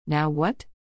Now what?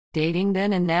 Dating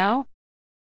then and now?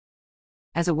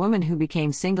 As a woman who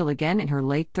became single again in her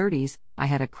late 30s, I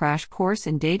had a crash course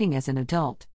in dating as an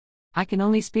adult. I can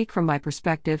only speak from my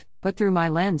perspective, but through my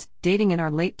lens, dating in our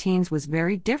late teens was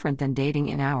very different than dating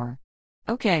in our.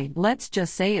 Okay, let's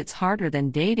just say it's harder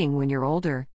than dating when you're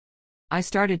older. I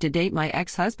started to date my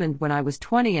ex-husband when I was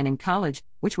 20 and in college,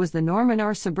 which was the norm in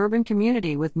our suburban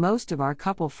community with most of our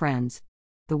couple friends.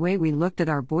 The way we looked at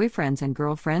our boyfriends and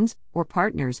girlfriends, or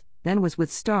partners, then was with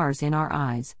stars in our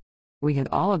eyes. We had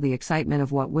all of the excitement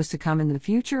of what was to come in the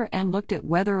future and looked at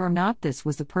whether or not this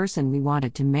was the person we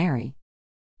wanted to marry.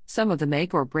 Some of the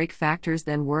make or break factors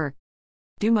then were: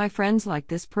 do my friends like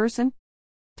this person?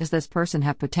 Does this person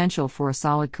have potential for a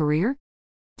solid career?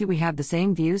 Do we have the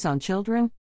same views on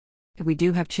children? If we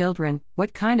do have children,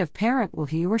 what kind of parent will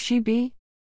he or she be?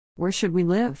 Where should we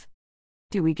live?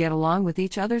 Do we get along with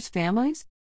each other's families?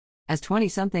 As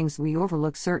 20-somethings, we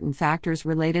overlook certain factors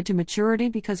related to maturity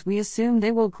because we assume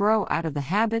they will grow out of the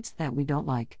habits that we don't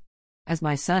like. As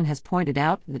my son has pointed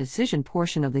out, the decision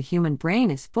portion of the human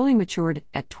brain is fully matured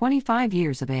at 25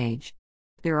 years of age.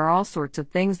 There are all sorts of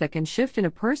things that can shift in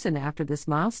a person after this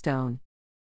milestone.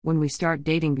 When we start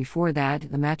dating before that,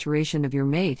 the maturation of your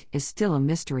mate is still a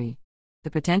mystery.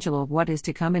 The potential of what is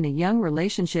to come in a young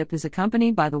relationship is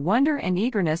accompanied by the wonder and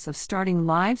eagerness of starting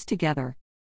lives together.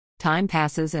 Time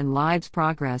passes and lives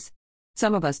progress.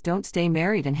 Some of us don't stay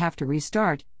married and have to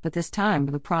restart, but this time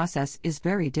the process is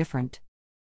very different.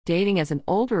 Dating as an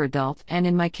older adult, and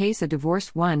in my case a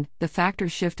divorced one, the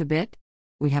factors shift a bit.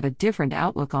 We have a different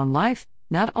outlook on life,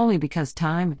 not only because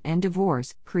time and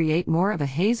divorce create more of a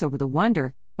haze over the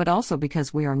wonder, but also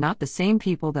because we are not the same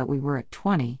people that we were at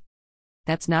 20.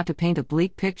 That's not to paint a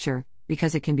bleak picture,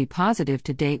 because it can be positive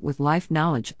to date with life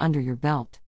knowledge under your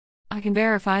belt. I can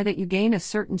verify that you gain a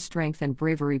certain strength and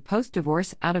bravery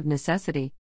post-divorce out of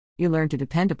necessity. You learn to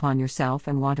depend upon yourself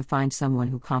and want to find someone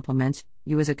who complements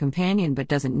you as a companion but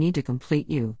doesn't need to complete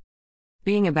you.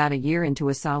 Being about a year into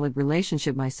a solid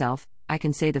relationship myself, I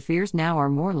can say the fears now are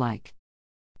more like: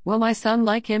 will my son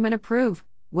like him and approve?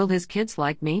 Will his kids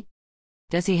like me?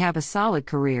 Does he have a solid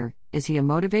career? Is he a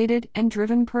motivated and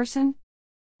driven person?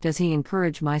 Does he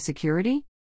encourage my security?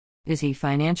 Is he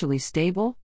financially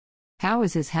stable? How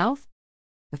is his health?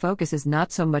 The focus is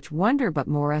not so much wonder but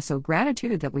more so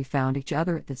gratitude that we found each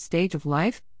other at this stage of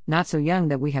life, not so young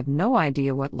that we have no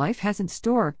idea what life has in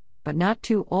store, but not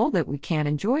too old that we can't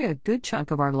enjoy a good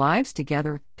chunk of our lives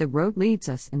together. The road leads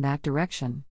us in that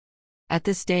direction. At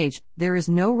this stage, there is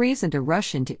no reason to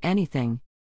rush into anything.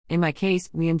 In my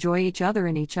case, we enjoy each other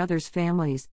and each other's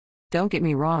families. Don't get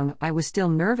me wrong, I was still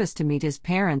nervous to meet his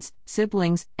parents,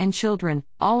 siblings, and children,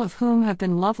 all of whom have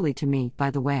been lovely to me, by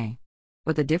the way.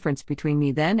 But the difference between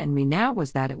me then and me now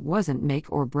was that it wasn't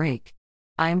make or break.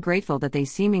 I am grateful that they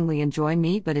seemingly enjoy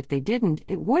me, but if they didn't,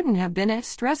 it wouldn't have been as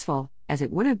stressful as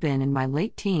it would have been in my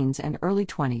late teens and early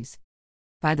 20s.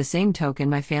 By the same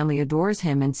token, my family adores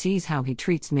him and sees how he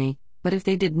treats me, but if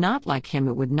they did not like him,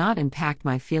 it would not impact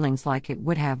my feelings like it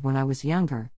would have when I was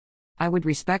younger. I would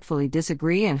respectfully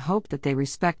disagree and hope that they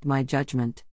respect my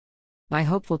judgment. My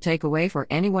hopeful takeaway for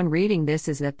anyone reading this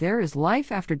is that there is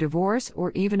life after divorce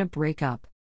or even a breakup.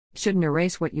 It shouldn't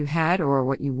erase what you had or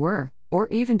what you were, or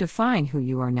even define who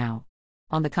you are now.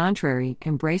 On the contrary,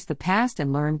 embrace the past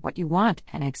and learn what you want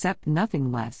and accept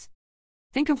nothing less.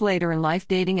 Think of later in life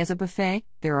dating as a buffet.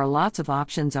 There are lots of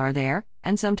options, are there,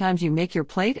 and sometimes you make your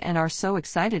plate and are so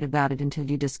excited about it until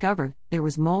you discover there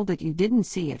was mold that you didn't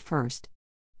see at first.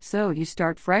 So you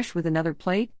start fresh with another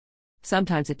plate?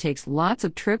 Sometimes it takes lots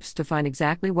of trips to find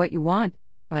exactly what you want,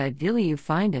 but ideally you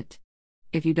find it.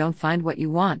 If you don't find what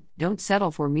you want, don't settle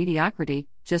for mediocrity,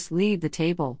 just leave the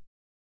table.